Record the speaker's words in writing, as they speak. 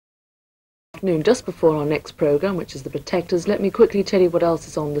afternoon. Just before our next programme, which is The Protectors, let me quickly tell you what else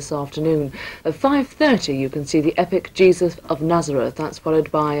is on this afternoon. At 5:30 you can see the epic Jesus of Nazareth. That's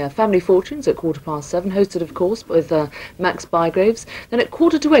followed by Family Fortunes at 7:15, hosted of course with Max Bygraves. Then at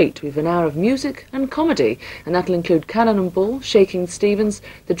 7:45 we have an hour of music and comedy, and that'll include Callan and Ball, Shaking Stevens,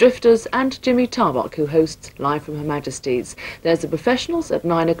 The Drifters and Jimmy Tarbuck, who hosts Live from Her Majesty's. There's The Professionals at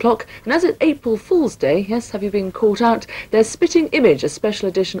 9 o'clock, and as it's April Fool's Day, yes, have you been caught out? There's Spitting Image, a special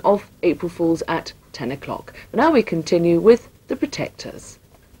edition of April Fools at 10 o'clock. But now we continue with The Protectors.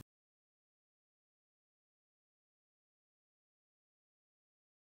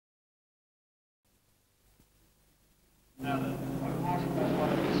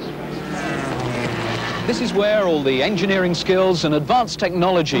 This is where all the engineering skills and advanced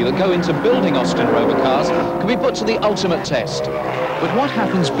technology that go into building Austin Rover cars can be put to the ultimate test. But what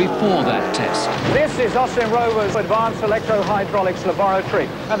happens before that test? This is Austin Rover's Advanced Electro-Hydraulics Laboratory.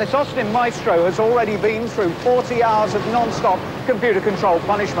 And this Austin Maestro has already been through 40 hours of non-stop computer-controlled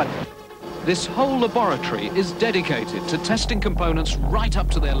punishment. This whole laboratory is dedicated to testing components right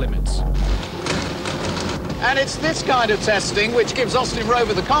up to their limits. And it's this kind of testing which gives Austin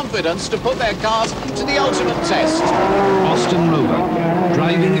Rover the confidence to put their cars to the ultimate test. Austin Rover.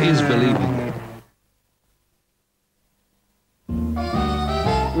 Driving is believing.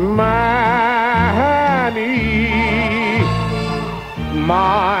 Mammy,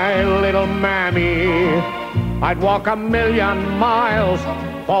 my little mammy, I'd walk 1,000,000 miles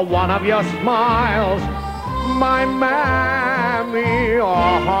for one of your smiles. My mammy,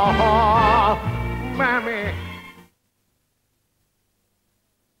 oh, mammy.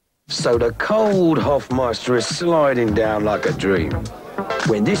 So the cold Hofmeister is sliding down like a dream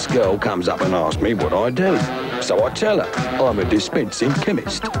when this girl comes up and asks me what I do. So I tell her I'm a dispensing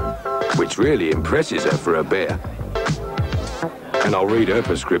chemist, which really impresses her for a bear. And I'll read her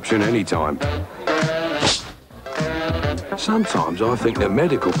prescription anytime. Sometimes I think the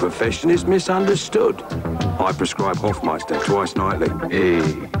medical profession is misunderstood. I prescribe Hofmeister twice nightly. Hey,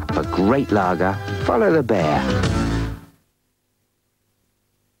 a great lager. Follow the bear.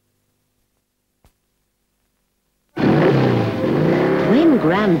 When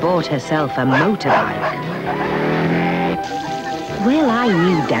Gran bought herself a motorbike, well, I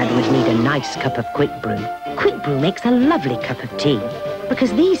knew Dad would need a nice cup of Quick Brew. Quick Brew makes a lovely cup of tea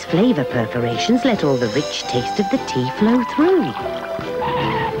because these flavour perforations let all the rich taste of the tea flow through.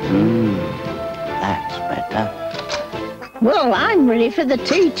 That's better. Well, I'm ready for the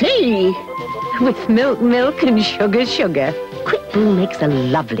tea. With milk, and sugar. Quick Brew makes a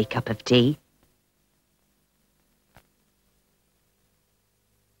lovely cup of tea.